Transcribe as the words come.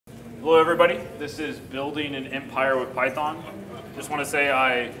Hello everybody, this is Building an EmPyre with Python. Just want to say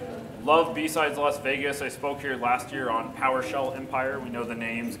I love BSides Las Vegas. I spoke here last year on PowerShell EmPyre. We know the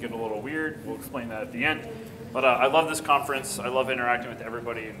names get a little weird. We'll explain that at the end. But I love this conference. I love interacting with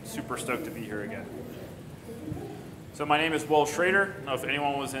everybody and super stoked to be here again. So my name is Schroeder. I don't know if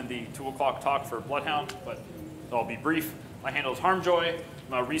anyone was in the 2 o'clock talk for Bloodhound, but I'll be brief. My handle is Harmjoy.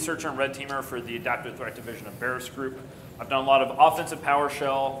 I'm a researcher and red teamer for the Adaptive Threat Division of Borosh Group. I've done a lot of offensive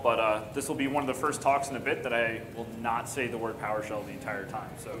PowerShell, but this will be one of the first talks in a bit that I will not say the word PowerShell the entire time.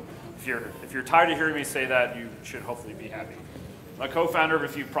 So if you're tired of hearing me say that, you should hopefully be happy. I'm a co-founder of a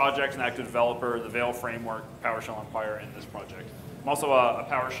few projects and active developer, the Veil framework, PowerShell EmPyre, and this project. I'm also a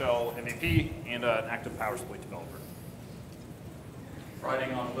PowerShell MVP and an active PowerSploit developer.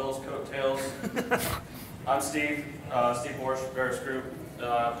 Riding on Will's coattails. I'm Steve Borosh, Borosh Group.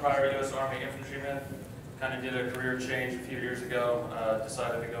 Prior U.S. Army infantryman. Kind of did a career change a few years ago.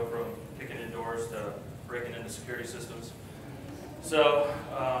 Decided to go from kicking indoors to breaking into security systems. So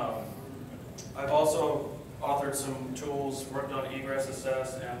I've also authored some tools, worked on egress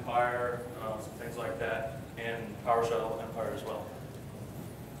assess, EmPyre, some things like that, and PowerShell EmPyre as well.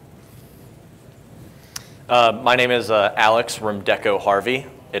 My name is Alex Rymdeko-Harvey.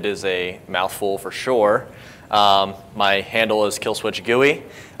 It is a mouthful for sure. My handle is KillSwitchGUI.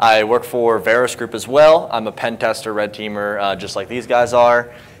 I work for Borosh Group as well. I'm a pen tester, red teamer, just like these guys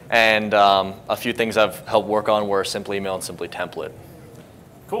are. And a few things I've helped work on were Simply Email and Simply Template.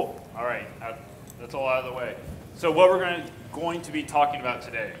 Cool. All right. That's all out of the way. So what we're going to be talking about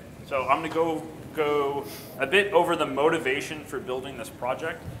today. So I'm going to go a bit over the motivation for building this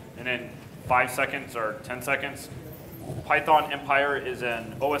project, and in 5 seconds or 10 seconds, Python EmPyre is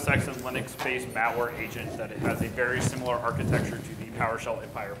an OS X and Linux-based malware agent that has a very similar architecture to the PowerShell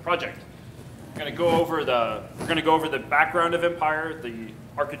EmPyre project. We're going to go over the background of EmPyre, the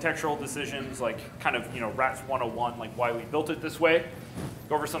architectural decisions, like kind of RATS 101, like why we built it this way.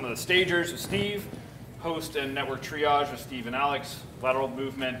 Go over some of the stagers with Steve, host and network triage with Steve and Alex, lateral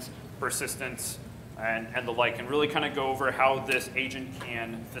movement, persistence, and the like, and really kind of go over how this agent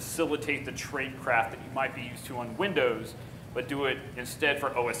can facilitate the tradecraft that you might be used to on Windows, but do it instead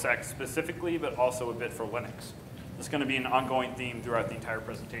for OS X specifically, but also a bit for Linux. This is going to be an ongoing theme throughout the entire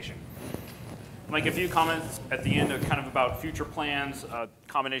presentation. I'll make a few comments at the end of kind of about future plans,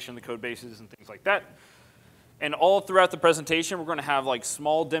 combination of the code bases, and things like that. And all throughout the presentation, we're going to have like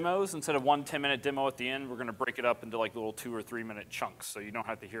small demos. Instead of one 10-minute demo at the end, we're going to break it up into like little 2 or 3 minute chunks, so you don't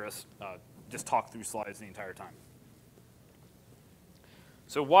have to hear us just talk through slides the entire time.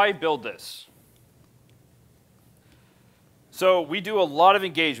 So why build this? So we do a lot of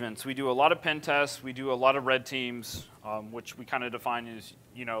engagements. We do a lot of pen tests. We do a lot of red teams, which we kind of define as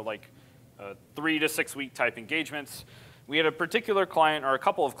 3 to 6 week type engagements. We had a particular client or a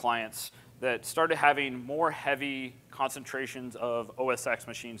couple of clients that started having more heavy concentrations of OS X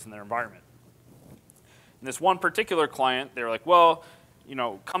machines in their environment. And this one particular client, they were like, well,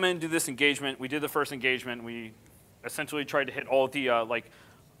 come in, do this engagement. We did the first engagement. We essentially tried to hit all of the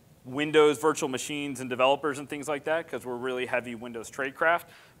Windows virtual machines and developers and things like that, because we're really heavy Windows tradecraft.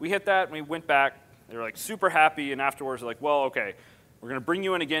 We hit that, and we went back. They were like super happy, and afterwards they're like, well, okay, we're going to bring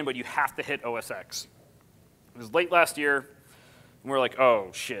you in again, but you have to hit OS X. It was late last year. And we're like,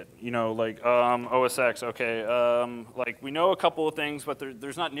 oh shit, OS X, okay. We know a couple of things, but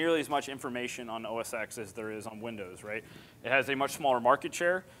there's not nearly as much information on OS X as there is on Windows, right? It has a much smaller market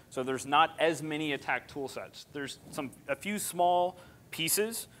share, so there's not as many attack tool sets. There's a few small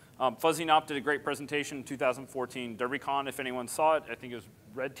pieces. Fuzzy Knop did a great presentation in 2014, DerbyCon, if anyone saw it. I think it was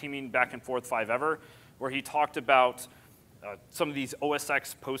Red Teaming Back and Forth 5 where he talked about some of these OS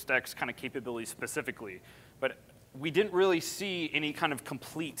X, PostX kind of capabilities specifically. But we didn't really see any kind of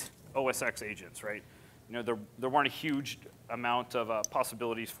complete OS X agents, right? There weren't a huge amount of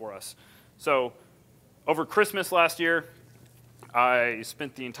possibilities for us. So over Christmas last year, I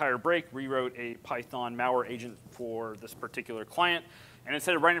spent the entire break, rewrote a Python malware agent for this particular client. And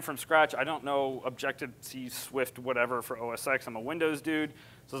instead of writing it from scratch, I don't know Objective-C, Swift, whatever for OS X. I'm a Windows dude.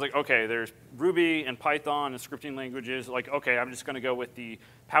 So I was like, OK, there's Ruby and Python and scripting languages. Like, OK, I'm just going to go with the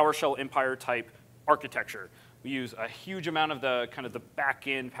PowerShell EmPyre type architecture. We use a huge amount of the kind of the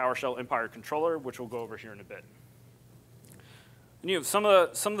back-end PowerShell EmPyre controller, which we'll go over here in a bit. And some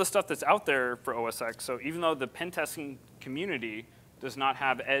of the stuff that's out there for OS X, so even though the pen testing community does not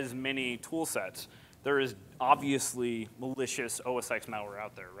have as many tool sets, there is obviously malicious OS X malware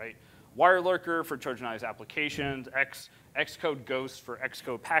out there, right? WireLurker for Trojanized applications, Xcode Ghost for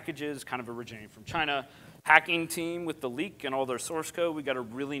Xcode packages, kind of originating from China. Hacking Team with the leak and all their source code, we got a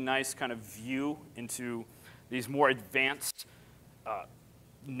really nice kind of view into these more advanced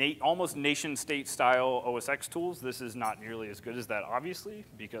almost nation-state style OSX tools. This is not nearly as good as that, obviously,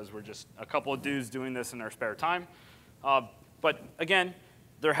 because we're just a couple of dudes doing this in our spare time. But again,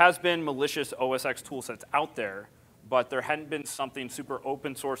 there has been malicious OSX tool sets out there, but there hadn't been something super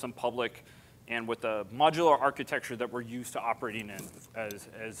open source and public and with a modular architecture that we're used to operating in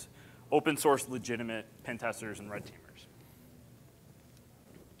as open source legitimate pen testers and red teamers.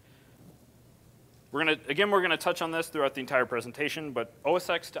 We're gonna touch on this throughout the entire presentation, but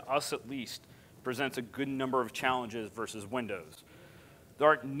OSX, to us at least, presents a good number of challenges versus Windows. There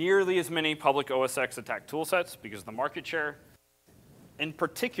aren't nearly as many public OSX attack toolsets because of the market share. In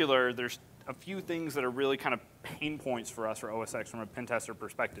particular, there's a few things that are really kind of pain points for us for OSX from a pen tester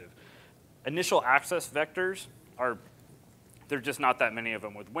perspective. Initial access vectors there's just not that many of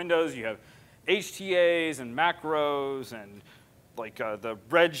them. With Windows, you have HTAs and macros and like the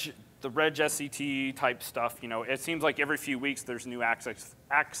reg SCT type stuff. You know, it seems like every few weeks there's a new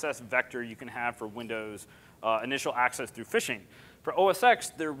access vector you can have for Windows initial access through phishing. For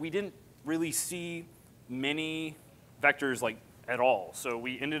OSX, we didn't really see many vectors like at all. So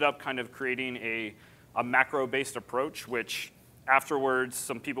we ended up kind of creating a macro-based approach, which afterwards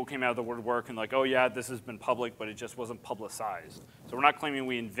some people came out of the woodwork and like, oh yeah, this has been public, but it just wasn't publicized. So we're not claiming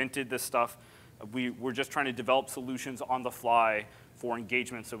we invented this stuff. We're just trying to develop solutions on the fly for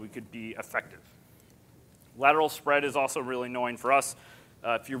engagement so we could be effective. Lateral spread is also really annoying for us.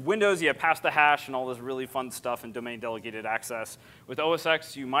 If you're Windows, you have pass the hash and all this really fun stuff and domain delegated access. With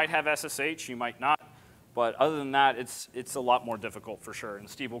OSX, you might have SSH, you might not. But other than that, it's a lot more difficult for sure. And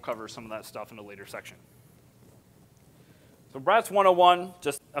Steve will cover some of that stuff in a later section. So Brats 101,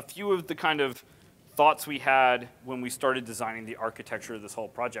 just a few of the kind of thoughts we had when we started designing the architecture of this whole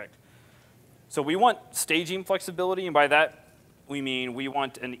project. So we want staging flexibility, and by that we mean we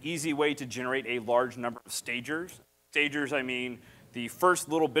want an easy way to generate a large number of stagers. Stagers, I mean the first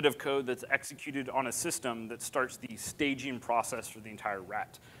little bit of code that's executed on a system that starts the staging process for the entire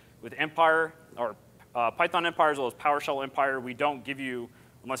rat. With EmPyre, or Python EmPyre as well as PowerShell EmPyre, we don't give you,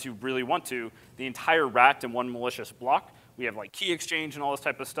 unless you really want to, the entire rat in one malicious block. We have like key exchange and all this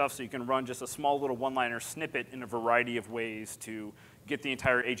type of stuff, so you can run just a small little one-liner snippet in a variety of ways to get the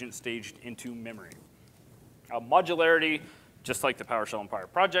entire agent staged into memory. Modularity, just like the PowerShell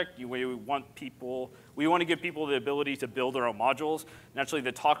EmPyre project, we want to give people the ability to build their own modules. And actually,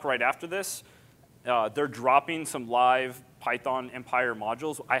 the talk right after this, they're dropping some live Python EmPyre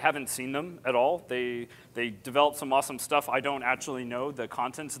modules. I haven't seen them at all. They developed some awesome stuff. I don't actually know the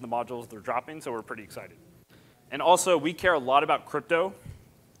contents of the modules they're dropping, so we're pretty excited. And also, we care a lot about crypto.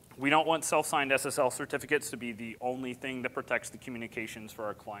 We don't want self-signed SSL certificates to be the only thing that protects the communications for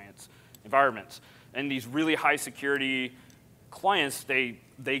our clients' environments. And these really high security clients, they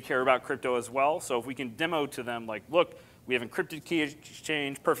care about crypto as well. So if we can demo to them, like, look, we have encrypted key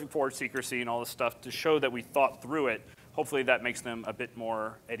exchange, perfect forward secrecy, and all this stuff to show that we thought through it, hopefully that makes them a bit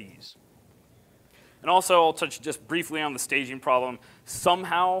more at ease. And also, I'll touch just briefly on the staging problem.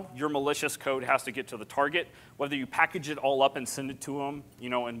 Somehow, your malicious code has to get to the target. Whether you package it all up and send it to them, you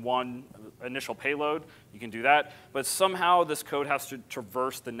know, in one initial payload, you can do that. But somehow, this code has to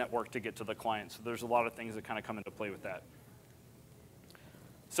traverse the network to get to the client. So there's a lot of things that kind of come into play with that.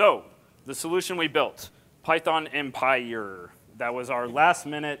 So the solution we built, Python EmPyre. That was our last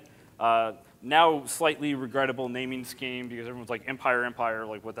minute, now slightly regrettable naming scheme because everyone's like, EmPyre,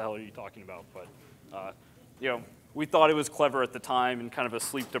 like what the hell are you talking about? But you know, we thought it was clever at the time and kind of a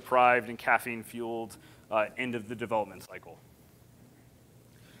sleep-deprived and caffeine-fueled end of the development cycle.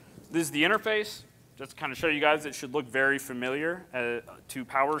 This is the interface. Just to kind of show you guys, it should look very familiar to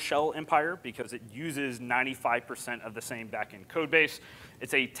PowerShell EmPyre because it uses 95% of the same backend code base.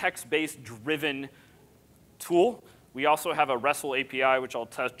 It's a text-based driven tool. We also have a RESTful API, which I'll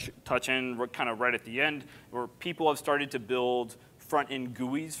touch in kind of right at the end, where people have started to build front-end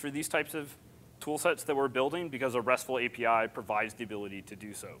GUIs for these types of tool sets that we're building because a RESTful API provides the ability to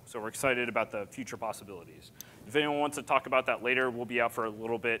do so. So we're excited about the future possibilities. If anyone wants to talk about that later, we'll be out for a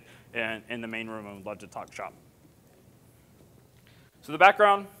little bit in the main room and we'd love to talk shop. So the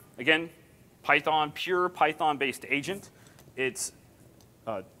background, again, Python, pure Python-based agent. It's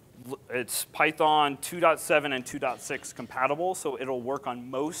Python 2.7 and 2.6 compatible, so it'll work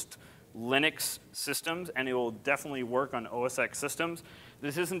on most Linux systems, and it will definitely work on OSX systems.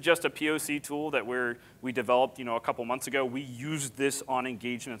 This isn't just a POC tool that we developed, you know, a couple months ago. We used this on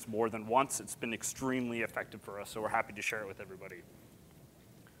engagements more than once. It's been extremely effective for us, so we're happy to share it with everybody.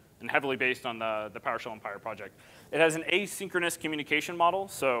 And heavily based on the PowerShell EmPyre project. It has an asynchronous communication model,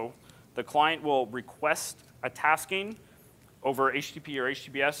 so the client will request a tasking over HTTP or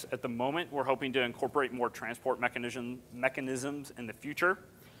HTTPS. At the moment, we're hoping to incorporate more transport mechanisms in the future.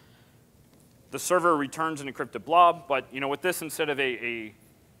 the server returns an encrypted blob, but with this, instead of an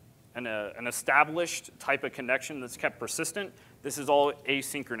established type of connection that's kept persistent, this is all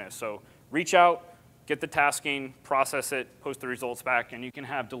asynchronous. So reach out, get the tasking, process it, post the results back, and you can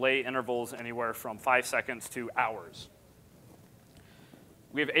have delay intervals anywhere from 5 seconds to hours.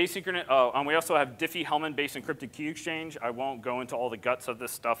 We have asynchronous, and we also have Diffie-Hellman-based encrypted key exchange. I won't go into all the guts of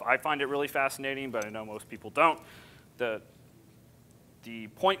this stuff. I find it really fascinating, but I know most people don't. The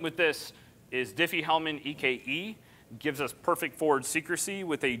point with this is Diffie-Hellman EKE gives us perfect forward secrecy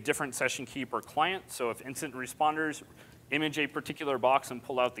with a different session key per client. So if incident responders image a particular box and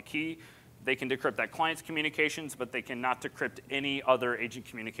pull out the key, they can decrypt that client's communications, but they cannot decrypt any other agent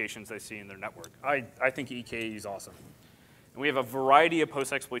communications they see in their network. I think EKE is awesome. And we have a variety of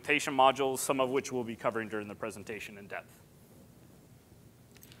post-exploitation modules, some of which we'll be covering during the presentation in depth.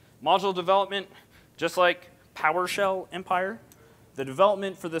 Module development, just like PowerShell EmPyre, the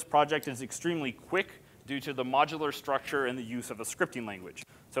development for this project is extremely quick due to the modular structure and the use of a scripting language.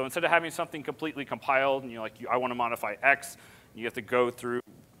 So instead of having something completely compiled, and you're like, I want to modify X, you have to go through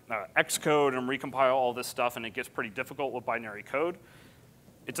Xcode and recompile all this stuff, and it gets pretty difficult with binary code.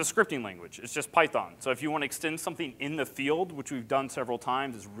 It's a scripting language. It's just Python. So if you want to extend something in the field, which we've done several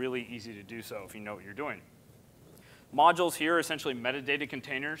times, it's really easy to do so if you know what you're doing. Modules here are essentially metadata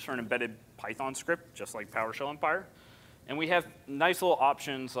containers for an embedded Python script, just like PowerShell EmPyre. And we have nice little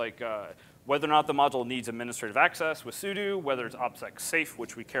options like whether or not the module needs administrative access with sudo, whether it's OPSEC safe,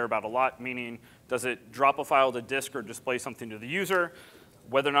 which we care about a lot, meaning does it drop a file to disk or display something to the user,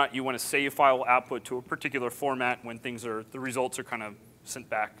 whether or not you want to save file output to a particular format when the results are kind of sent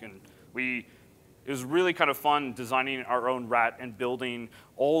back. And it was really kind of fun designing our own rat and building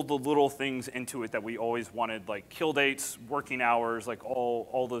all the little things into it that we always wanted, like kill dates, working hours, like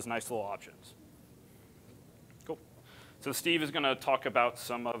all those nice little options. Cool. So Steve is going to talk about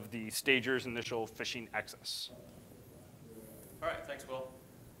some of the stagers' initial phishing access. All right, thanks, Will.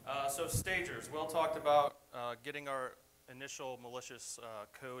 So stagers, Will talked about getting our initial malicious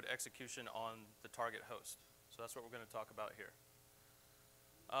code execution on the target host. So that's what we're going to talk about here.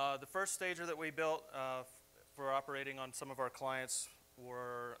 The first stager that we built for operating on some of our clients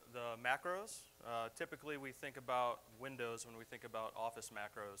were the macros. Typically, we think about Windows when we think about Office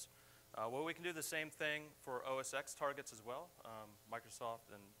macros. Well, we can do the same thing for OS X targets as well.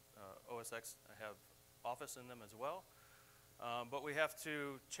 Microsoft and OS X have Office in them as well. But we have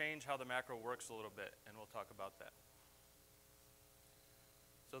to change how the macro works a little bit, and we'll talk about that.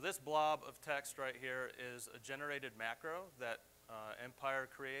 So this blob of text right here is a generated macro that EmPyre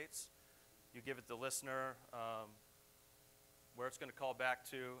creates. You give it the listener, where it's going to call back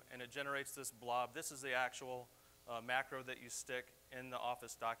to, and it generates this blob. This is the actual macro that you stick in the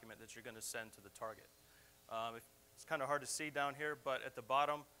Office document that you're going to send to the target. It's kind of hard to see down here, but at the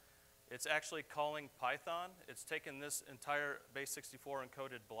bottom, it's actually calling Python. It's taken this entire base64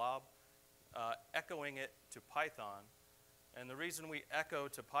 encoded blob, echoing it to Python. And the reason we echo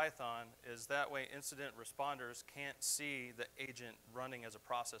to Python is that way incident responders can't see the agent running as a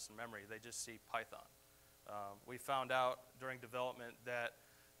process in memory. They just see Python. We found out during development that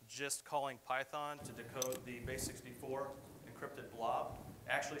just calling Python to decode the base64 encrypted blob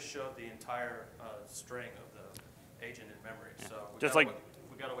actually showed the entire string of the agent in memory. So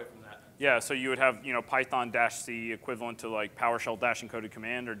we got away from that. Yeah, so you would have Python-C equivalent to like PowerShell-encoded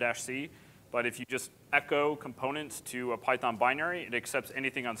command or -C. But if you just echo components to a Python binary, it accepts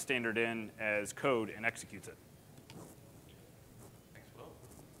anything on standard in as code and executes it. Thanks, Will.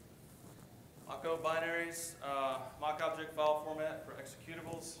 Mock-O binaries, mock object file format for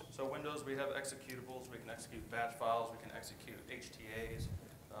executables. So Windows, we have executables. We can execute batch files. We can execute HTAs,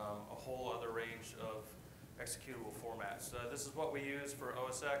 a whole other range of executable formats. This is what we use for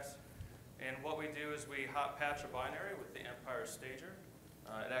OS X. And what we do is we hot patch a binary with the EmPyre stager.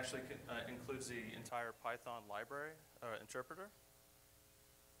 It actually includes the entire Python library interpreter.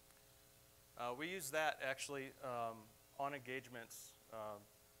 We use that actually on engagements.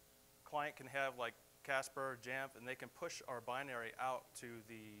 Client can have like Casper, Jamf, and they can push our binary out to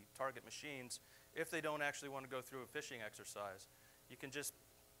the target machines if they don't actually want to go through a phishing exercise. You can just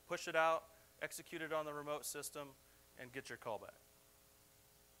push it out, execute it on the remote system, and get your callback.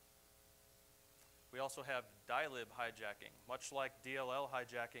 We also have dilib hijacking. Much like DLL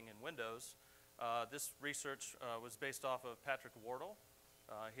hijacking in Windows, this research was based off of Patrick Wardle.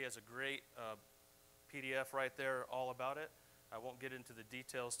 He has a great PDF right there all about it. I won't get into the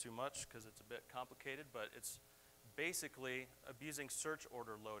details too much because it's a bit complicated, but it's basically abusing search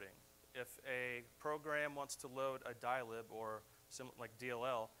order loading. If a program wants to load a dilib or like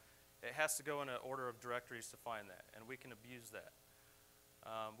DLL, it has to go in an order of directories to find that, and we can abuse that.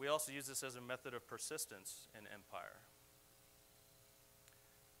 We also use this as a method of persistence in EmPyre.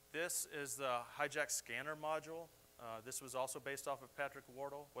 This is the hijack scanner module. This was also based off of Patrick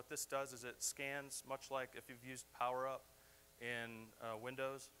Wardle. What this does is it scans, much like if you've used PowerUp in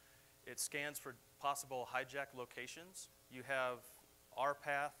Windows, it scans for possible hijack locations. You have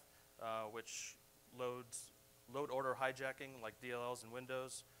RPath, which load order hijacking like DLLs in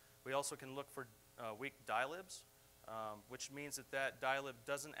Windows. We also can look for weak dilibs, which means that that dilib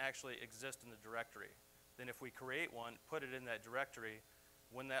doesn't actually exist in the directory. Then if we create one, put it in that directory,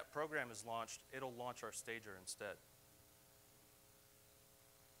 when that program is launched, it'll launch our stager instead.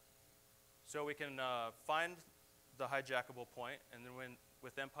 So we can find the hijackable point, and then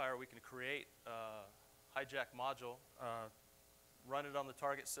with EmPyre we can create a hijack module, run it on the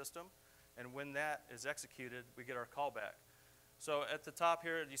target system, and when that is executed, we get our callback. So at the top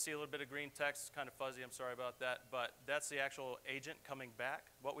here, you see a little bit of green text. It's kind of fuzzy, I'm sorry about that, but that's the actual agent coming back.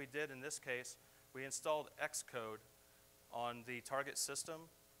 What we did in this case, we installed Xcode on the target system,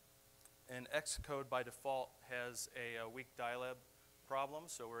 and Xcode by default has a weak dilib problem,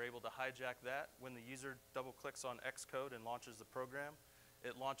 so we're able to hijack that. When the user double clicks on Xcode and launches the program,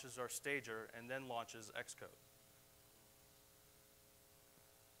 it launches our stager and then launches Xcode.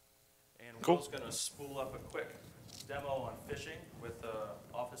 And cool. Will's going to spool up a quick demo on phishing with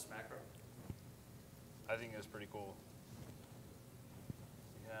Office macro. I think that's pretty cool.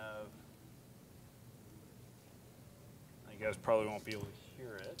 We have, you guys probably won't be able to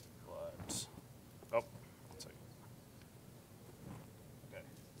hear it, but, oh, one second. Okay,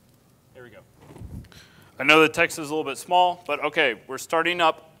 here we go. I know the text is a little bit small, but okay, we're starting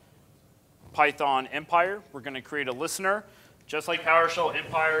up Python EmPyre. We're going to create a listener. Just like PowerShell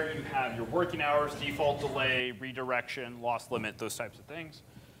EmPyre, you have your working hours, default delay, redirection, loss limit, those types of things.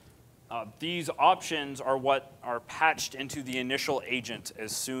 These options are what are patched into the initial agent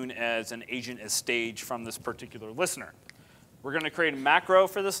as soon as an agent is staged from this particular listener. We're going to create a macro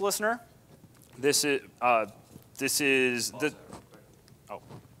for this listener. This is Oh. Oh.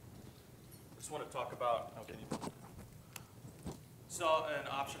 Just want to talk about. Okay. So an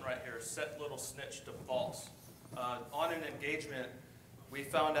option right here: set little snitch to false. On an engagement, we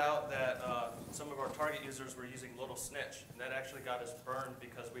found out that some of our target users were using little snitch, and that actually got us burned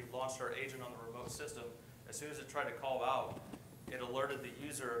because we launched our agent on the remote system. As soon as it tried to call out, it alerted the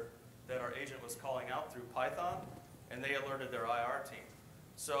user that our agent was calling out through Python, and they alerted their IR team.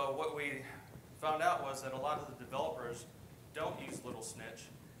 So what we found out was that a lot of the developers don't use little snitch,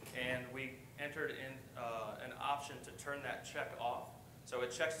 and we entered in an option to turn that check off. So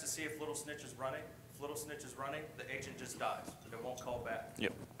it checks to see if little snitch is running. Little snitch is running, the agent just dies. It won't call back.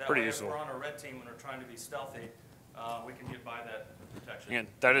 Yep, that pretty way, useful. If we're on a red team and we're trying to be stealthy, we can get by that protection. Again,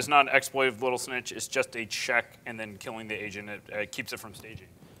 that is not an exploit of little snitch. It's just a check and then killing the agent. It keeps it from staging.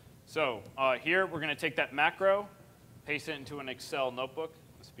 So here we're going to take that macro, paste it into an Excel notebook.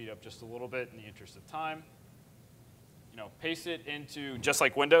 I'll speed up just a little bit in the interest of time. You know, paste it into, just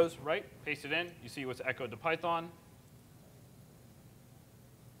like Windows, right? Paste it in. You see what's echoed to Python.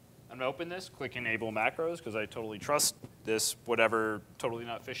 I'm going to open this, click Enable Macros, because I totally trust this whatever totally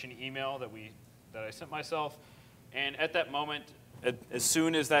not phishing email that I sent myself. And at that moment, as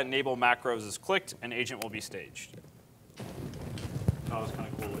soon as that Enable Macros is clicked, an agent will be staged. That was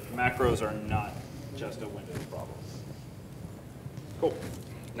kind of cool. Macros are not just a Windows problem. Cool.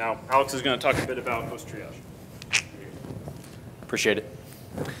 Now, Alex is going to talk a bit about host triage. Appreciate it.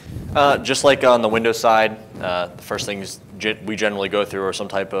 Just like on the Windows side, the first things we generally go through are some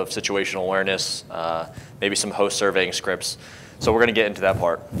type of situational awareness, maybe some host surveying scripts. So we're going to get into that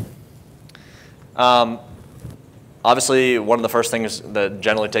part. Obviously, one of the first things that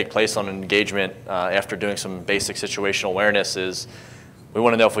generally take place on an engagement after doing some basic situational awareness is we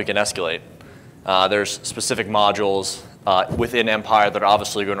want to know if we can escalate. There's specific modules within EmPyre that are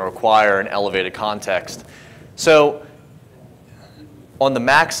obviously going to require an elevated context. So on the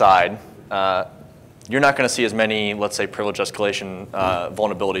Mac side, you're not going to see as many, let's say, privilege escalation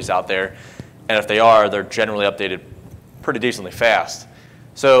vulnerabilities out there. And if they are, they're generally updated pretty decently fast.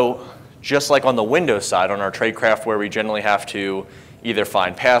 So just like on the Windows side, on our tradecraft where we generally have to either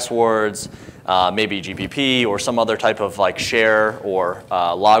find passwords, maybe GPP, or some other type of like share or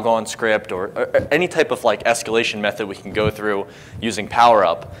logon script, or any type of like escalation method we can go through using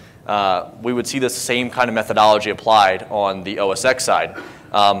PowerUp, we would see the same kind of methodology applied on the OS X side.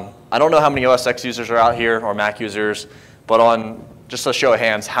 I don't know how many OS X users are out here or Mac users, but on just a show of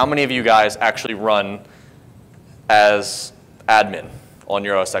hands, how many of you guys actually run as admin on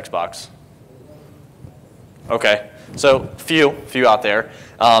your OS X box? Okay, so few out there.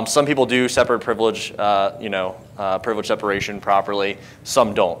 Some people do separate privilege, privilege separation properly.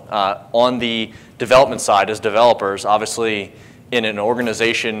 Some don't. On the development side, as developers, obviously in an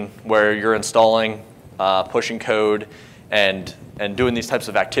organization where you're installing, pushing code, and doing these types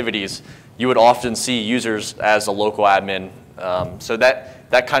of activities, you would often see users as a local admin. So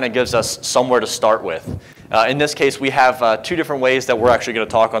that kind of gives us somewhere to start with. In this case, we have 2 different ways that we're actually going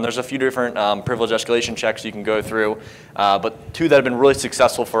to talk on. There's a few different privilege escalation checks you can go through, but 2 that have been really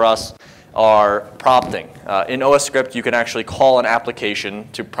successful for us are prompting. In OS script, you can actually call an application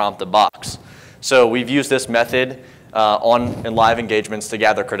to prompt a box. So we've used this method in live engagements to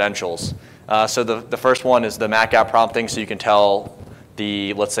gather credentials. So the first one is the Mac app prompting, so you can tell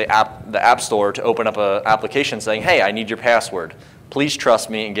let's say the App Store to open up an application saying, hey, I need your password. Please trust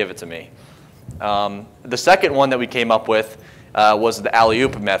me and give it to me. The second one that we came up with was the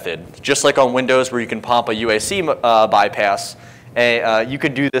alley-oop method. Just like on Windows where you can pump a UAC bypass, you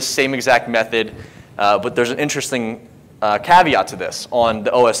could do this same exact method, but there's an interesting caveat to this. On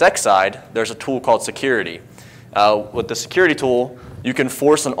the OS X side, there's a tool called security. With the security tool, you can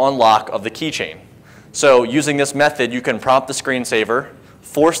force an unlock of the keychain. So using this method, you can prompt the screensaver,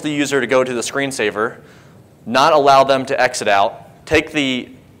 force the user to go to the screensaver, not allow them to exit out, take the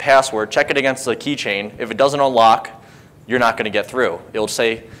password, check it against the keychain. If it doesn't unlock, you're not going to get through. It'll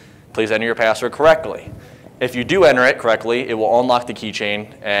say, please enter your password correctly. If you do enter it correctly, it will unlock the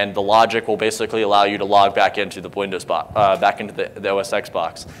keychain, and the logic will basically allow you to log back into the Windows box, back into the OS X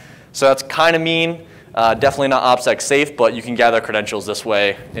box. So that's kind of mean. Definitely not OPSEC safe, but you can gather credentials this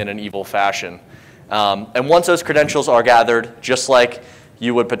way in an evil fashion. And once those credentials are gathered, just like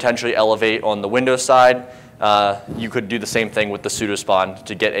you would potentially elevate on the Windows side, you could do the same thing with the pseudospawn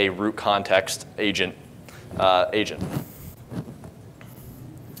to get a root context agent.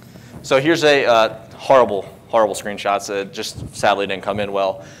 So here's a horrible screenshots that just sadly didn't come in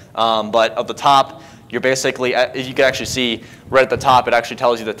well. But at the top, you're basically, you can actually see right at the top, it actually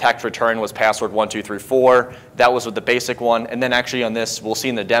tells you the text return was password 1234. That was with the basic one. And then actually on this, we'll see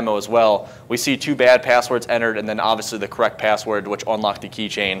in the demo as well, we see 2 bad passwords entered and then obviously the correct password, which unlocked the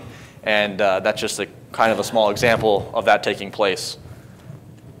keychain. And that's just kind of a small example of that taking place.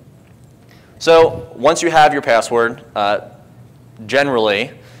 So once you have your password,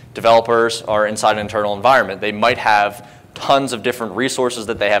 generally, developers are inside an internal environment. They might have tons of different resources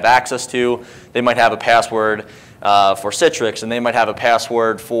that they have access to. They might have a password for Citrix, and they might have a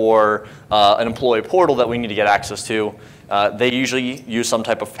password for an employee portal that we need to get access to. They usually use some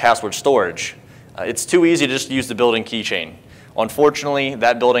type of password storage. It's too easy to just use the built-in keychain. Unfortunately,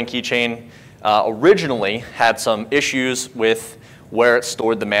 that built-in keychain originally had some issues with where it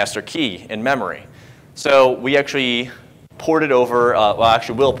stored the master key in memory. So we actually ported over,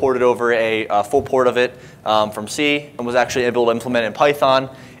 we'll port it over a full port of it from C, and was actually able to implement in Python,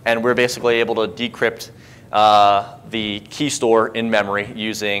 and we're basically able to decrypt the key store in memory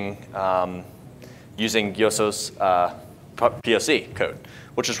using Yoso's POC code,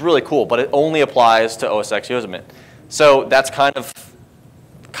 which is really cool, but it only applies to OS X Yosemite. So that's kind of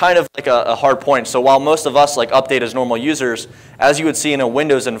like a hard point. So while most of us update as normal users, as you would see in a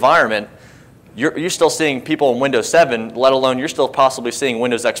Windows environment, you're still seeing people in Windows 7, let alone you're still possibly seeing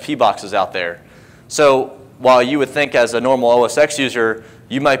Windows XP boxes out there. So while you would think as a normal OS X user,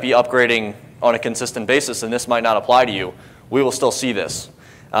 you might be upgrading on a consistent basis and this might not apply to you, we will still see this.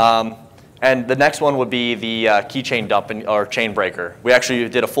 And the next one would be the keychain dump or chain breaker. We actually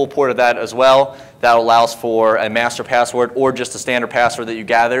did a full port of that as well. That allows for a master password or just a standard password that you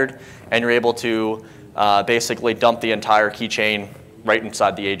gathered, and you're able to basically dump the entire keychain right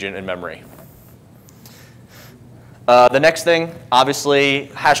inside the agent in memory. The next thing, obviously,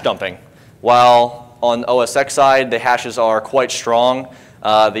 hash dumping. While on the OS X side, the hashes are quite strong,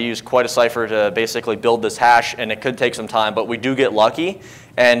 they use quite a cipher to basically build this hash, and it could take some time, but we do get lucky.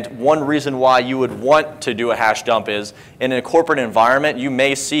 And one reason why you would want to do a hash dump is in a corporate environment, you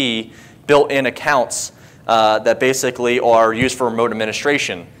may see built-in accounts that basically are used for remote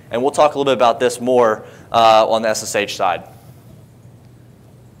administration. And we'll talk a little bit about this more on the SSH side.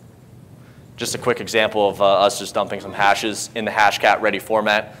 Just a quick example of us just dumping some hashes in the hashcat ready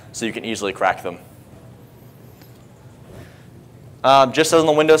format so you can easily crack them. Just as on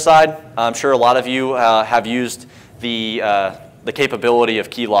the Windows side, I'm sure a lot of you have used the capability of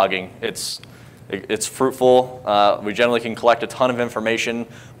key logging. It's fruitful. We generally can collect a ton of information,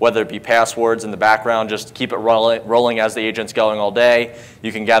 whether it be passwords in the background, just keep it rolling as the agent's going all day.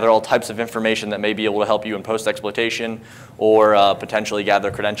 You can gather all types of information that may be able to help you in post-exploitation, or potentially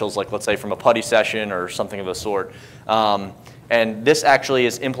gather credentials, like let's say from a PuTTY session or something of the sort. And this actually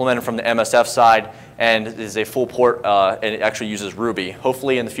is implemented from the MSF side, and it is a full port, and it actually uses Ruby.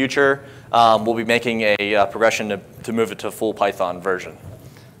 Hopefully in the future, we'll be making a progression to move it to a full Python version.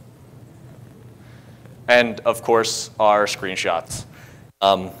 And of course, our screenshots.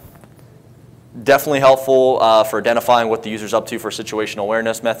 Definitely helpful for identifying what the user's up to for situational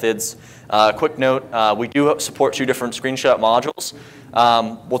awareness methods. Quick note, we do support 2 different screenshot modules.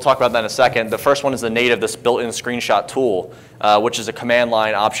 We'll talk about that in a second. The first one is the native, this built-in screenshot tool, which is a command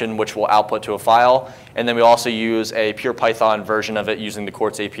line option which will output to a file. And then we also use a pure Python version of it using the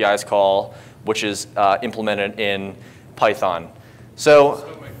Quartz APIs call, which is implemented in Python. So,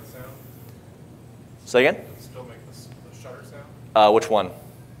 Still make the sound? say again? Still make the shutter sound? Which one?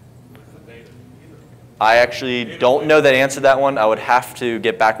 With the native either. I actually don't know that answer to that one. I would have to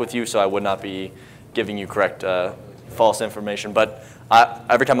get back with you, so I would not be giving you correct false information. But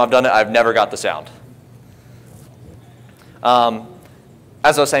every time I've done it, I've never got the sound.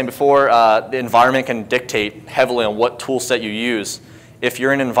 As I was saying before, the environment can dictate heavily on what tool set you use. If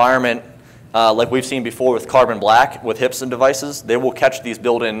you're in an environment like we've seen before with Carbon Black, with Hipson devices, they will catch these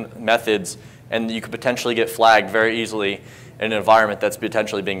built-in methods, and you could potentially get flagged very easily in an environment that's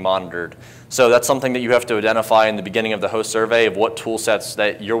potentially being monitored. So that's something that you have to identify in the beginning of the host survey of what tool sets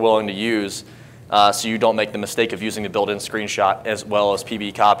that you're willing to use so you don't make the mistake of using the built-in screenshot as well as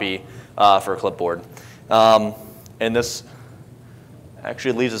PB copy for a clipboard. And this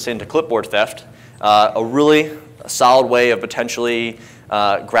actually leads us into clipboard theft, a really solid way of potentially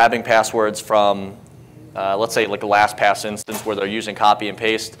grabbing passwords from, let's say, like a LastPass instance where they're using copy and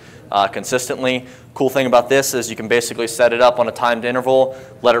paste consistently. Cool thing about this is you can basically set it up on a timed interval,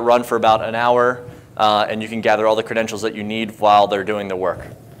 let it run for about an hour, and you can gather all the credentials that you need while they're doing the work.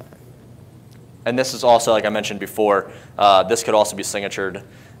 And this is also, like I mentioned before, this could also be signatured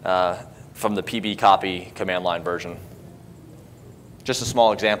from the PB copy command line version. Just a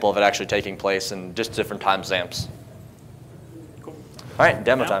small example of it actually taking place in just different timestamps. Cool. All right,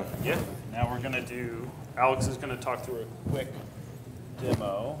 demo time. Yeah, now we're going to do, Alex is going to talk through a quick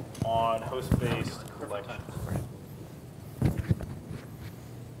demo on host-based collection.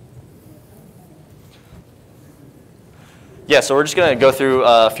 Yeah, so we're just going to go through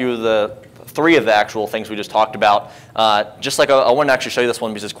a few of the 3 of the actual things we just talked about. Just like I want to actually show you this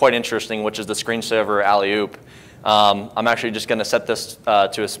one because it's quite interesting, which is the screensaver alley-oop. I'm actually just going to set this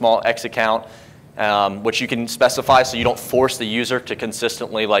to a small X account, which you can specify so you don't force the user to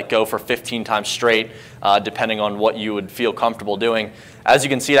consistently go for 15 times straight, depending on what you would feel comfortable doing. As you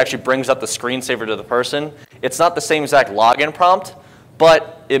can see, it actually brings up the screensaver to the person. It's not the same exact login prompt,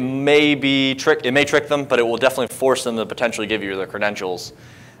 but it may trick them, but it will definitely force them to potentially give you their credentials.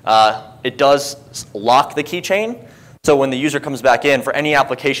 It does lock the keychain. So when the user comes back in, for any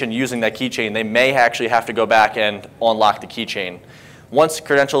application using that keychain, they may actually have to go back and unlock the keychain. Once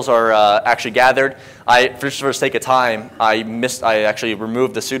credentials are actually gathered, just for the sake of time, I actually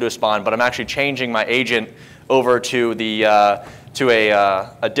removed the sudo spawn, but I'm actually changing my agent over to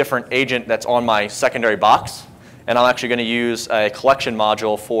a different agent that's on my secondary box, and I'm actually going to use a collection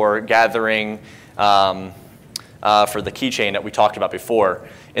module for gathering for the keychain that we talked about before.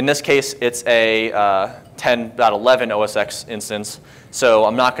 In this case, it's a 10.11 OS X instance, so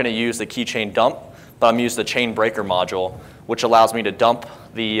I'm not going to use the keychain dump, but I'm using the chain breaker module, which allows me to dump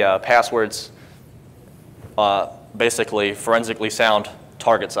the passwords, basically forensically sound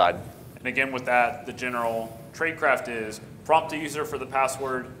target side. And again, with that, the general tradecraft is prompt the user for the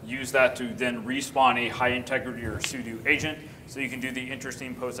password, use that to then respawn a high integrity or sudo agent, so you can do the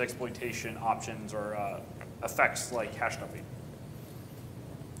interesting post-exploitation options or effects like hash dumping.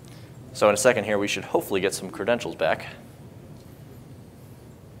 So in a second here, we should hopefully get some credentials back.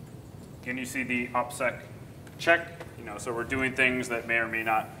 Can you see the OPSEC check? So we're doing things that may or may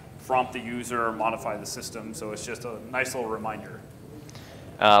not prompt the user or modify the system, so it's just a nice little reminder.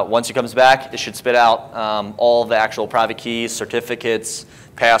 Once it comes back, it should spit out all the actual private keys, certificates,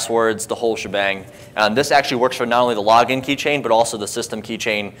 passwords, the whole shebang. And this actually works for not only the login keychain, but also the system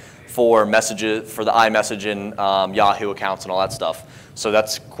keychain for messages, for the iMessage and Yahoo accounts and all that stuff. So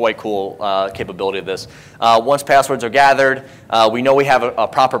that's quite cool capability of this. Once passwords are gathered, we know we have a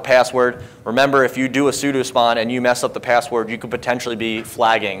proper password. Remember, if you do a sudo spawn and you mess up the password, you could potentially be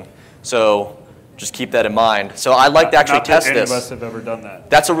flagging. So just keep that in mind. So I'd like to actually test this. Not that any of us have ever done that.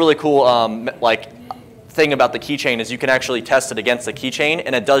 That's a really cool thing about the keychain is you can actually test it against the keychain,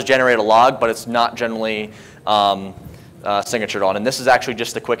 and it does generate a log, but it's not generally signatured on. And this is actually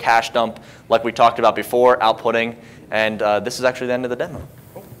just a quick hash dump like we talked about before, outputting. And this is actually the end of the demo.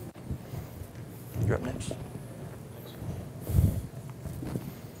 Cool. You're up next.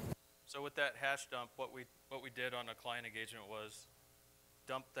 So with that hash dump, what we did on a client engagement was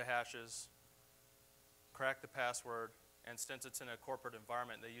dump the hashes, cracked the password, and since it's in a corporate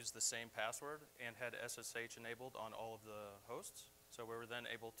environment, they used the same password and had SSH enabled on all of the hosts. So we were then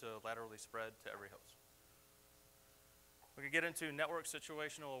able to laterally spread to every host. We could get into network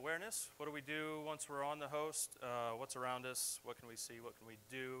situational awareness. What do we do once we're on the host? What's around us? What can we see? What can we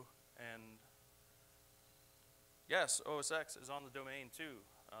do? And yes, OSX is on the domain too.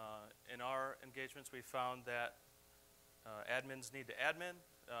 In our engagements, we found that admins need to admin.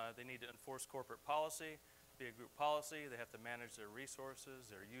 They need to enforce corporate policy, be a group policy. They have to manage their resources,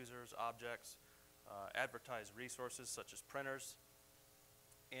 their users, objects, advertise resources such as printers.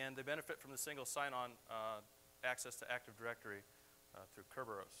 And they benefit from the single sign-on access to Active Directory through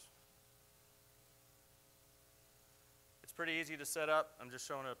Kerberos. It's pretty easy to set up. I'm just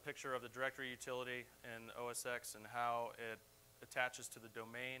showing a picture of the directory utility in OSX and how it attaches to the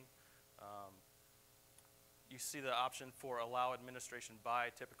domain. You see the option for allow administration by.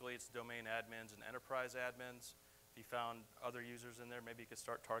 Typically, it's domain admins and enterprise admins. If you found other users in there, maybe you could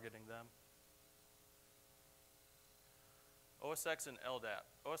start targeting them. OSX and LDAP.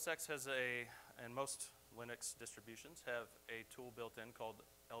 OSX has and most Linux distributions have a tool built in called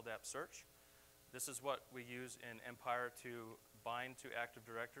LDAP search. This is what we use in EmPyre to bind to Active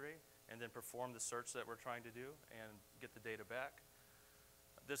Directory and then perform the search that we're trying to do and get the data back.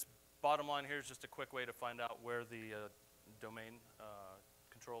 This bottom line here is just a quick way to find out where the domain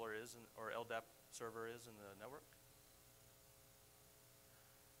controller is or LDAP server is in the network.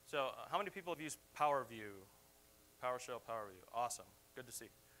 So how many people have used PowerView? PowerShell PowerView. Awesome. Good to see.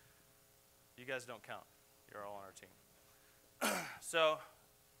 You guys don't count. You're all on our team. So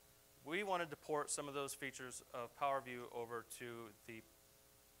we wanted to port some of those features of PowerView over to the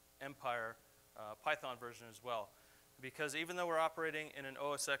EmPyre Python version as well. Because even though we're operating in an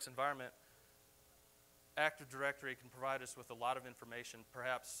OSX environment, Active Directory can provide us with a lot of information,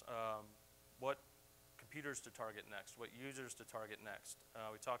 perhaps what computers to target next, what users to target next.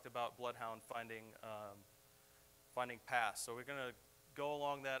 We talked about Bloodhound finding paths. So we're going to go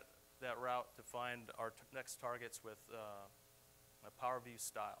along that route to find our next targets with a PowerView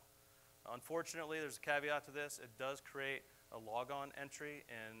style. Unfortunately, there's a caveat to this. It does create a logon entry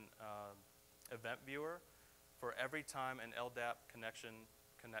in Event Viewer for every time an LDAP connection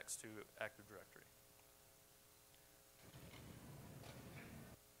connects to Active Directory.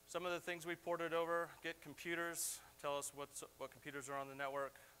 Some of the things we ported over: get computers, tell us what computers are on the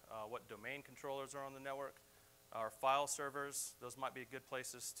network, what domain controllers are on the network. Our file servers, those might be good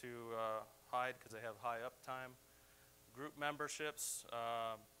places to hide because they have high uptime. Group memberships,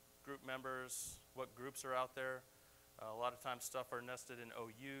 group members, what groups are out there. A lot of times stuff are nested in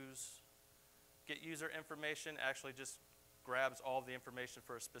OUs. Get user information actually just grabs all of the information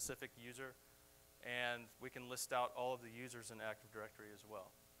for a specific user, and we can list out all of the users in Active Directory as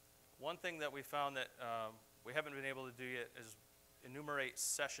well. One thing that we found that we haven't been able to do yet is enumerate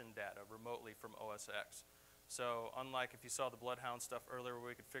session data remotely from OSX. So unlike if you saw the Bloodhound stuff earlier where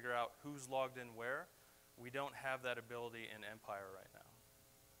we could figure out who's logged in where, we don't have that ability in EmPyre right now.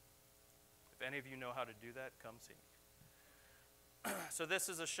 If any of you know how to do that, come see me. So this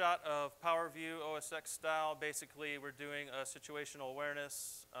is a shot of PowerView OSX style. Basically, we're doing a situational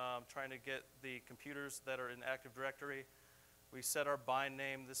awareness, trying to get the computers that are in Active Directory. We set our bind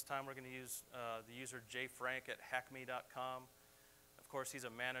name. This time we're going to use the user jfrank@hackme.com. Of course, he's a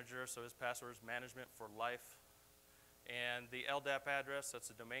manager, so his password is management for life. And the LDAP address,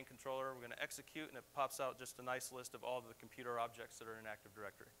 that's a domain controller. We're going to execute, and it pops out just a nice list of all of the computer objects that are in Active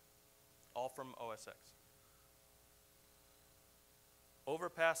Directory, all from OSX.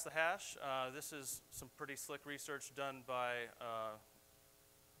 Overpass the hash. This is some pretty slick research done by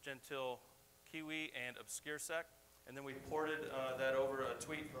Gentil Kiwi and ObscureSec. And then we ported that over a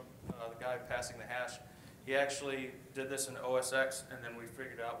tweet from the guy passing the hash. He actually did this in OSX, and then we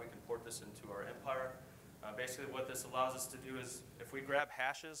figured out we can port this into our EmPyre. Basically what this allows us to do is if we grab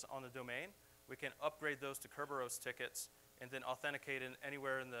hashes on the domain, we can upgrade those to Kerberos tickets and then authenticate in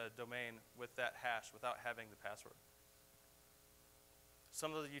anywhere in the domain with that hash without having the password.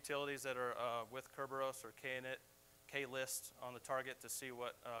 Some of the utilities that are with Kerberos are KInit, KList on the target to see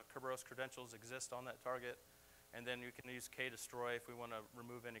what Kerberos credentials exist on that target. And then you can use KDestroy if we want to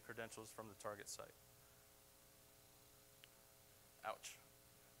remove any credentials from the target site. Ouch.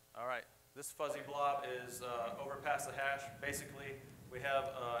 All right, this fuzzy blob is overpass the hash. Basically, we have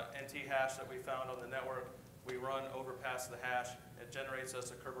an NT hash that we found on the network. We run overpass the hash. It generates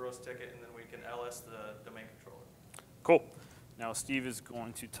us a Kerberos ticket, and then we can LS the domain controller. Cool. Now Steve is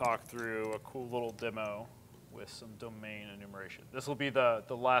going to talk through a cool little demo with some domain enumeration. This will be the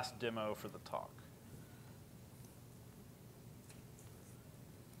last demo for the talk.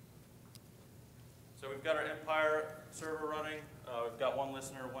 So we've we've got our EmPyre server running. We've got one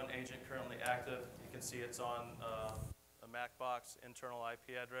listener, one agent currently active. You can see it's on a Mac box, internal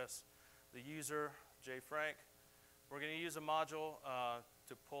IP address. The user, J. Frank. We're going to use a module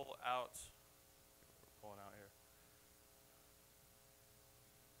to pull out,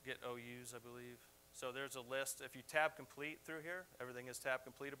 get OUs, I believe. So there's a list. If you tab complete through here, everything is tab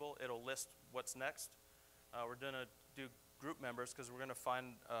completable. It'll list what's next. We're going to do group members because we're going to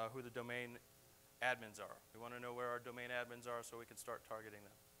find who the domain admins are. We want to know where our domain admins are so we can start targeting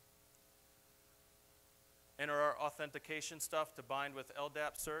them. Enter our authentication stuff to bind with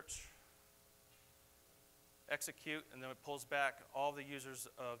LDAP search. Execute, and then it pulls back all the users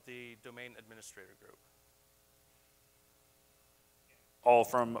of the domain administrator group. All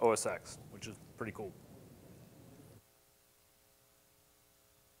from OSX, which is pretty cool.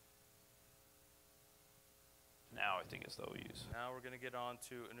 Now I think it's the OUs. Now we're going to get on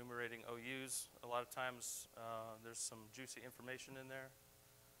to enumerating OUs. A lot of times there's some juicy information in there.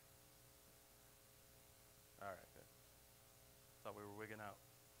 All right, good. Thought we were wigging out.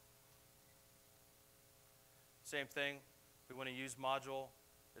 Same thing. We want to use module.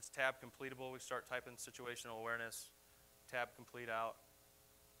 It's tab completable. We start typing situational awareness, tab complete out,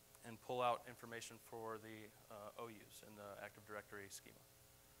 and pull out information for the OUs in the Active Directory schema.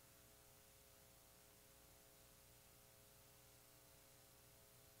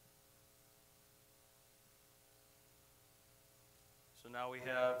 So now we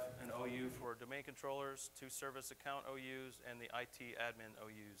have an OU for domain controllers, 2 service account OUs, and the IT admin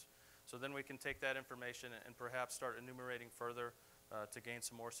OUs. So then we can take that information and perhaps start enumerating further to gain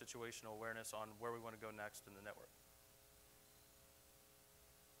some more situational awareness on where we want to go next in the network.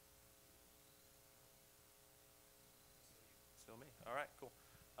 Still me. All right, cool.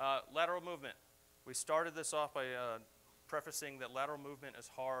 Lateral movement. We started this off by prefacing that lateral movement is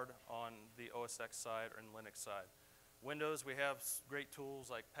hard on the OSX side or in Linux side. Windows, we have great tools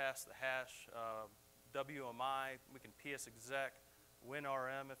like pass the hash, WMI, we can psexec,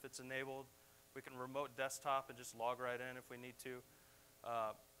 WinRM if it's enabled. We can remote desktop and just log right in if we need to.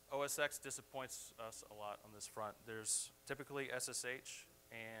 OSX disappoints us a lot on this front. There's typically SSH,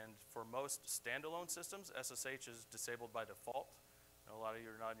 and for most standalone systems, SSH is disabled by default. And a lot of you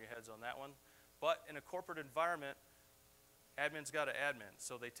are nodding your heads on that one. But in a corporate environment, admin's got an admin,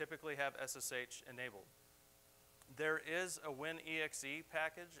 so they typically have SSH enabled. There is a WinExe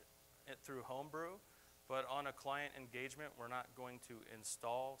package through Homebrew, but on a client engagement, we're not going to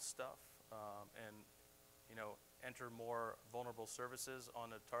install stuff and enter more vulnerable services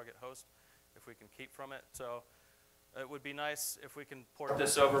on a target host if we can keep from it. So it would be nice if we can port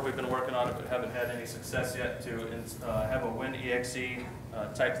this over. We've been working on it, but haven't had any success yet to have a WinExe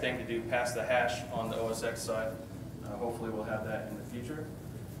type thing to do pass the hash on the OSX side. Hopefully we'll have that in the future.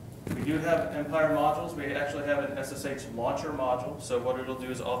 We do have EmPyre modules. We actually have an SSH launcher module. So what it'll do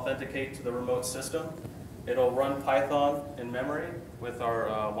is authenticate to the remote system. It'll run Python in memory with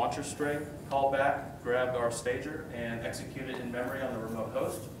our launcher string, call back, grab our stager, and execute it in memory on the remote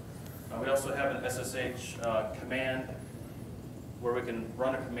host. We also have an SSH command where we can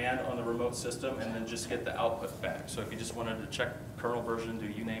run a command on the remote system and then just get the output back. So if you just wanted to check kernel version, do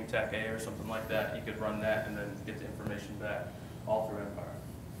uname tac A or something like that, you could run that and then get the information back all through EmPyre.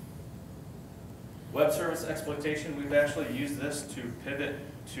 Web service exploitation, we've actually used this to pivot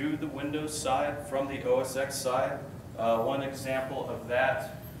to the Windows side from the OSX side. One example of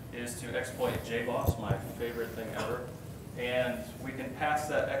that is to exploit JBoss, my favorite thing ever. And we can pass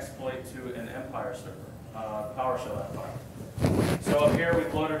that exploit to an EmPyre server, PowerShell EmPyre. So up here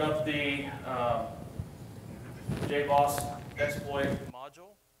we've loaded up the JBoss exploit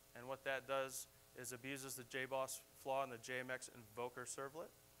module. And what that does is abuses the JBoss flaw in the JMX invoker servlet.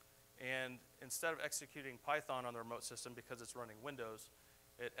 And instead of executing Python on the remote system because it's running Windows,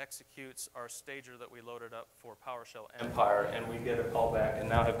 it executes our stager that we loaded up for PowerShell EmPyre, and we get a callback and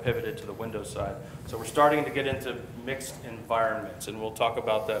now have pivoted to the Windows side. So we're starting to get into mixed environments, and we'll talk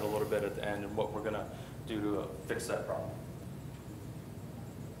about that a little bit at the end and what we're going to do to fix that problem.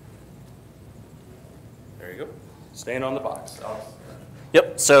 There you go. Staying on the box.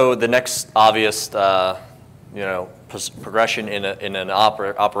 Yep. So the next obvious, progression in an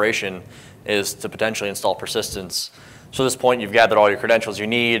operation is to potentially install persistence. So at this point, you've gathered all your credentials you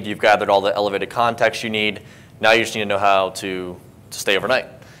need. You've gathered all the elevated context you need. Now you just need to know how to stay overnight.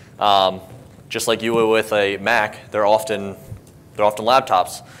 Just like you would with a Mac, they're often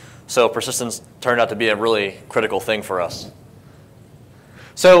laptops. So persistence turned out to be a really critical thing for us.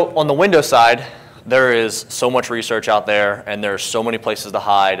 So on the Windows side, there is so much research out there, and there's so many places to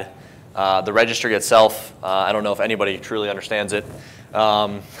hide. The registry itself, I don't know if anybody truly understands it.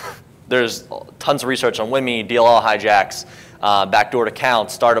 there's tons of research on WIMI, DLL hijacks, backdoored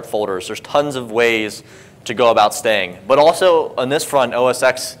accounts, startup folders. There's tons of ways to go about staying. But also on this front,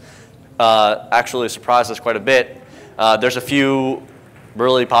 OSX actually surprised us quite a bit. There's a few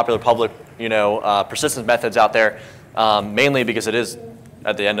really popular public, persistence methods out there, mainly because it is,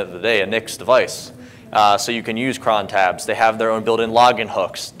 at the end of the day, a NICS device. So you can use cron tabs. They have their own built-in login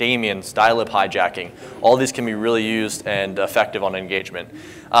hooks, daemons, dial-up hijacking. All these can be really used and effective on engagement.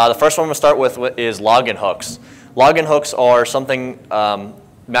 The first one I'm going to start with is login hooks. Login hooks are something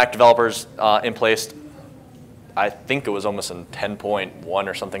Mac developers in place. I think it was almost in 10.1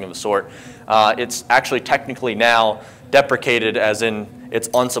 or something of the sort. It's actually technically now deprecated, as in it's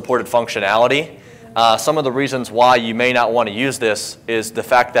unsupported functionality. Some of the reasons why you may not want to use this is the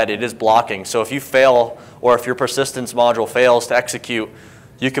fact that it is blocking. So if you fail, or if your persistence module fails to execute,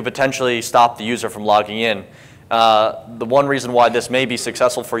 you could potentially stop the user from logging in. The one reason why this may be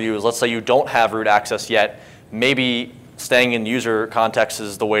successful for you is, let's say you don't have root access yet, maybe staying in user context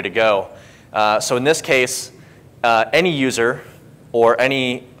is the way to go. So in this case, any user or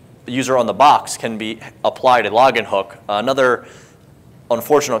any user on the box can be applied a login hook. Another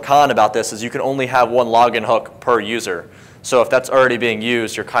unfortunate con about this is you can only have one login hook per user. So if that's already being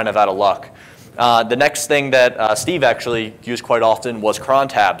used, you're kind of out of luck. The next thing that Steve actually used quite often was cron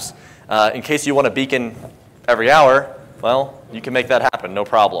tabs. In case you want to beacon every hour, well, you can make that happen, no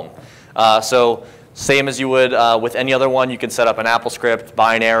problem. So same as you would with any other one, you can set up an Apple script,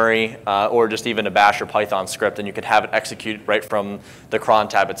 binary, or just even a Bash or Python script, and you can have it execute right from the cron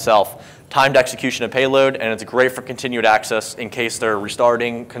tab itself. Timed execution of payload, and it's great for continued access in case they're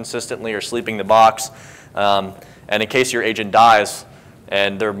restarting consistently or sleeping the box, and in case your agent dies,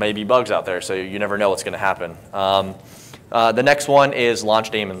 and there may be bugs out there, so you never know what's going to happen. The next one is launch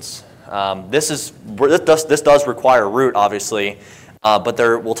daemons. This does require root, obviously. But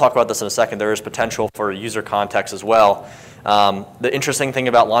we'll talk about this in a second. There is potential for user context as well. The interesting thing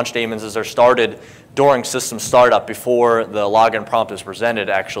about launch daemons is they're started during system startup before the login prompt is presented,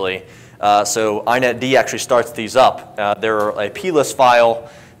 actually. So inetd actually starts these up. They're a plist file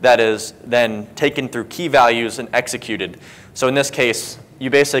that is then taken through key values and executed. So in this case,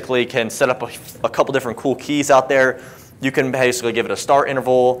 you basically can set up a couple different cool keys out there. You can basically give it a start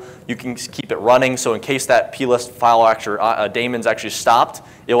interval. You can keep it running. So in case that plist file daemon's actually stopped,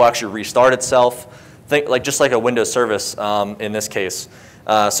 it will actually restart itself. Think just like a Windows service in this case.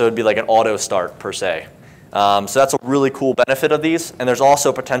 So it'd be like an auto start per se. So that's a really cool benefit of these. And there's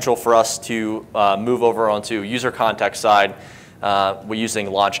also potential for us to move over onto user context side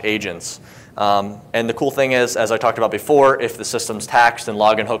using launch agents. And the cool thing is, as I talked about before, if the system's taxed and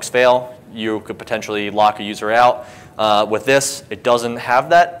login hooks fail, you could potentially lock a user out. With this, it doesn't have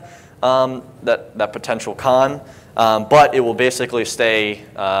that potential con, but it will basically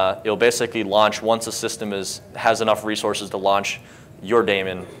it'll basically launch once the system has enough resources to launch your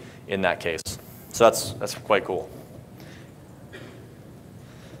daemon in that case. So that's quite cool.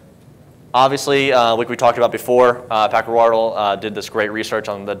 Obviously, like we talked about before, Packard-Wardle did this great research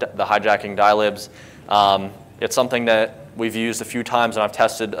on the hijacking dilibs. It's something that we've used a few times and I've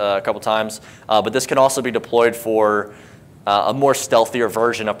tested a couple times, but this can also be deployed for a more stealthier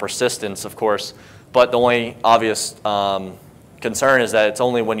version of persistence, of course, but the only obvious concern is that it's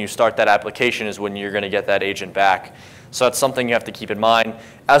only when you start that application is when you're going to get that agent back. So that's something you have to keep in mind.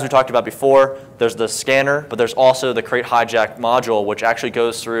 As we talked about before, there's the scanner, but there's also the create hijack module, which actually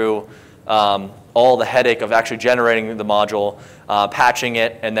goes through all the headache of actually generating the module, patching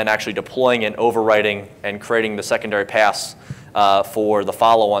it, and then actually deploying it, overwriting, and creating the secondary pass for the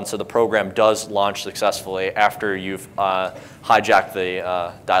follow-on, so the program does launch successfully after you've hijacked the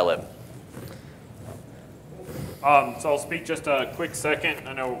dilib. So I'll speak just a quick second.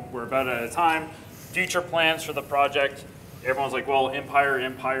 I know we're about out of time. Future plans for the project. Everyone's like, well,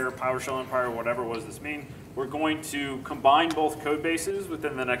 EmPyre, PowerShell EmPyre, whatever, what does this mean? We're going to combine both code bases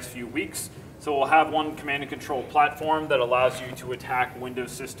within the next few weeks. So we'll have one command and control platform that allows you to attack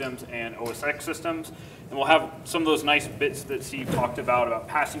Windows systems and OS X systems. And we'll have some of those nice bits that Steve talked about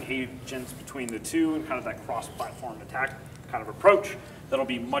passing agents between the two and kind of that cross-platform attack kind of approach. That'll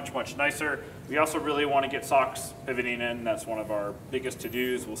be much, much nicer. We also really want to get SOCs pivoting in. That's one of our biggest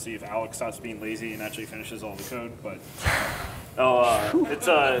to-dos. We'll see if Alex stops being lazy and actually finishes all the code. But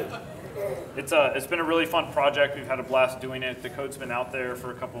it's been a really fun project. We've had a blast doing it. The code's been out there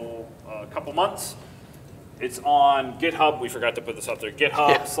for a couple months. It's on GitHub. We forgot to put this up there.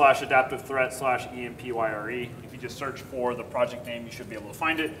 GitHub/adaptive-threat/EmPyre. If you just search for the project name, you should be able to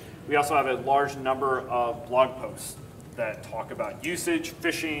find it. We also have a large number of blog posts that talk about usage,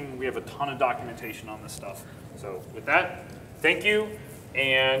 phishing. We have a ton of documentation on this stuff. So with that, thank you.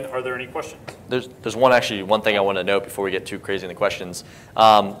 And are there any questions? There's one thing I want to note before we get too crazy in the questions.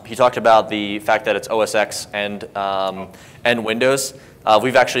 He talked about the fact that it's OS X and Windows.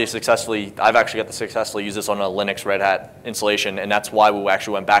 I've actually got to successfully use this on a Linux Red Hat installation, and that's why we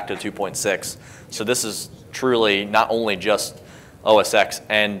actually went back to 2.6. So this is truly not only just OS X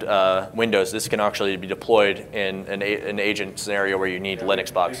and Windows. This can actually be deployed in an agent scenario where you need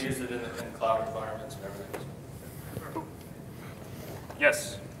Linux box. We've used it in cloud environments and everything.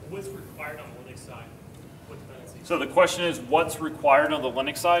 Yes? What's required on the Linux side? What dependencies? So the question is, what's required on the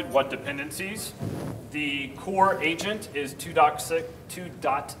Linux side? What dependencies? The core agent is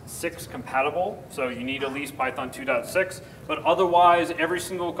 2.6 compatible, so you need at least Python 2.6. But otherwise, every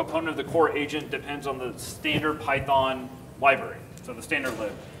single component of the core agent depends on the standard Python library, so the standard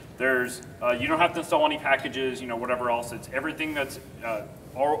lib. There's you don't have to install any packages, whatever else. It's everything that's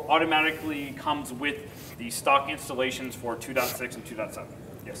automatically comes with the stock installations for 2.6 and 2.7.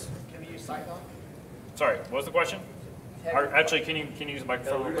 Yes. Can we use Python? Sorry, what was the question? Actually, can you use the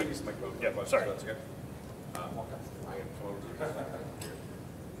microphone? We're going to use the microphone. Yeah, sorry. That's okay.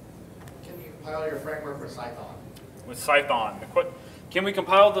 Can you compile your framework with Python? With Python. Can we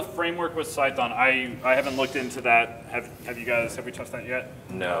compile the framework with Python? I haven't looked into that. Have you guys, have we touched that yet?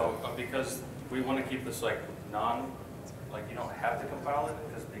 No. Because we want to keep this like you don't have to compile it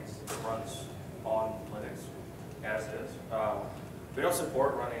because it runs on Linux as is. We don't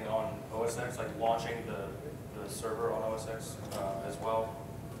support running on OS X, like launching the server on OS X as well.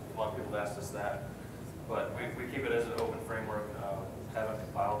 A lot of people have asked us that. But we keep it as an open framework, haven't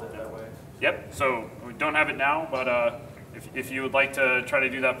compiled it that way. Yep, so we don't have it now, but if you would like to try to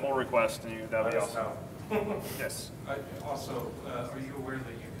do that pull request, that would be awesome. Yes. Also, are you aware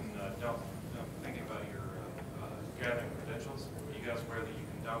that you can dump, thinking about your gathering credentials, are you guys aware that you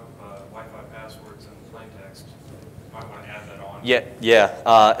can dump Wi-Fi passwords in plain text? You might want to add that on. Yeah.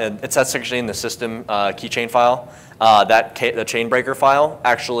 And it's that's actually in the system keychain file. The chain breaker file,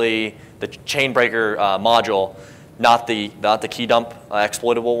 actually, the chain breaker module, not the key dump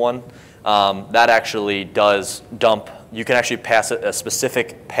exploitable one. That actually does dump. You can actually pass a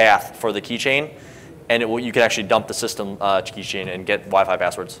specific path for the keychain, and you can actually dump the system keychain and get Wi-Fi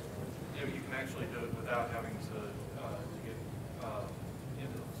passwords. Yeah, but you can actually do it without having to get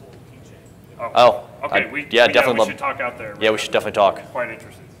into the full keychain. Okay, we should talk out there. Yeah, we should definitely talk. Quite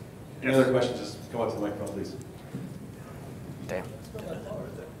interesting. Any other questions? Just come up to the microphone, please. Damn.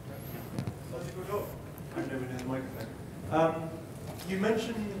 You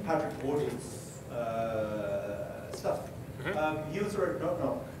mentioned Patrick Wharton's stuff. He also wrote Knock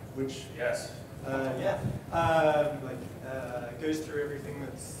Knock, which Yes. goes through everything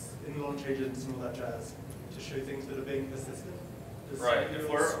that's in launch agents and all that jazz to show things that are being persistent. Right. If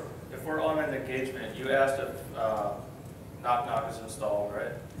we're on an engagement, you asked if Knock Knock is installed,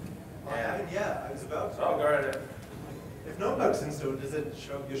 right? I haven't yet. I was about to. Oh, go right ahead. If Knock Knock's installed, does it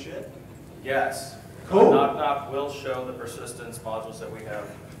show up your shit? Yes. Cool. Knock Knock will show the persistence modules that we have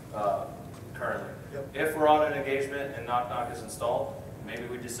currently. Yep. If we're on an engagement and Knock Knock is installed, maybe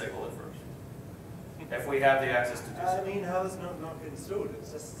we disable it first. If we have the access to do so. I mean, how is Knock Knock installed?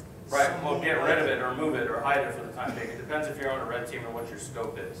 It's just Right, well, get rid of it or remove it or hide it for the time being. It depends if you're on a red team or what your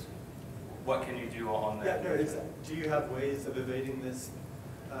scope is. What can you do on that? Yeah, no, do you have ways of evading this?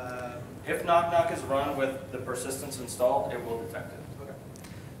 If Knock Knock is run with the persistence installed, it will detect it.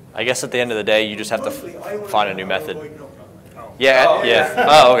 I guess at the end of the day, you just have to Mostly, I wanna find a know new how to method. avoid Knock Knock. Yeah.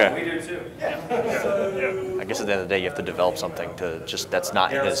 Oh, okay. We do too. So, I guess at the end of the day, you have to develop something that's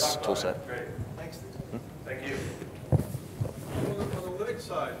not in Yeah, his let's talk tool about set. it. Great. thanks. Thank you. On the Linux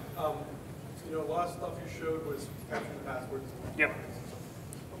side, a lot of stuff you showed was capturing the passwords. Yep.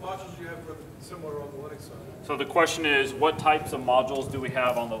 What modules do you have for similar on the Linux side? So the question is, what types of modules do we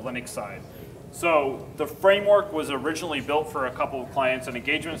have on the Linux side? So the framework was originally built for a couple of clients and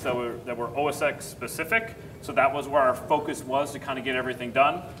engagements that were OS X specific. So that was where our focus was to kind of get everything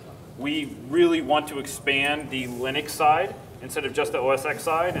done. We really want to expand the Linux side instead of just the OS X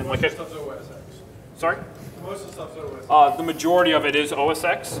side. And Most of the stuff's OS X. Sorry? Most of the stuff's OS X. The majority of it is OS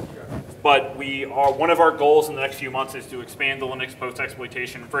X, but one of our goals in the next few months is to expand the Linux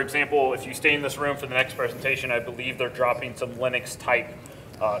post-exploitation. For example, if you stay in this room for the next presentation, I believe they're dropping some Linux type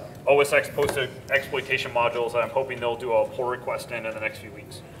OS X post-exploitation modules that I'm hoping they'll do a pull request in the next few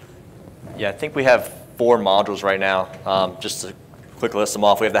weeks. Yeah, I think we have 4 modules right now. Just to quickly list them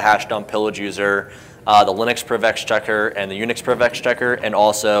off, we have the hash dump pillage user, the Linux privx checker, and the Unix privx checker, and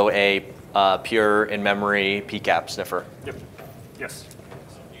also a pure in-memory PCAP sniffer. Yep. Yes.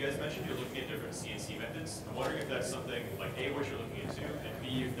 You guys mentioned you're looking at different CNC methods. I'm wondering if that's something, like A, what you're looking into, and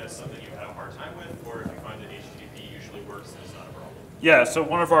B, if that's something you had a hard time with, or if you find that HTTP usually works and it's not a problem. Yeah, so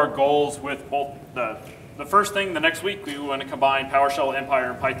one of our goals with both the first thing, the next week, we want to combine PowerShell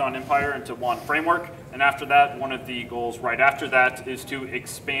EmPyre and Python EmPyre into one framework. And after that, one of the goals right after that is to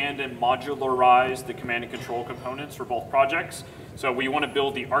expand and modularize the command and control components for both projects. So we want to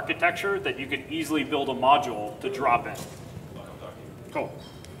build the architecture that you could easily build a module to drop in. Cool.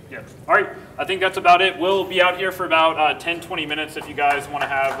 Yeah. All right. I think that's about it. We'll be out here for about 10, 20 minutes if you guys want to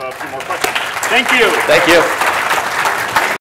have a few more questions. Thank you. Thank you.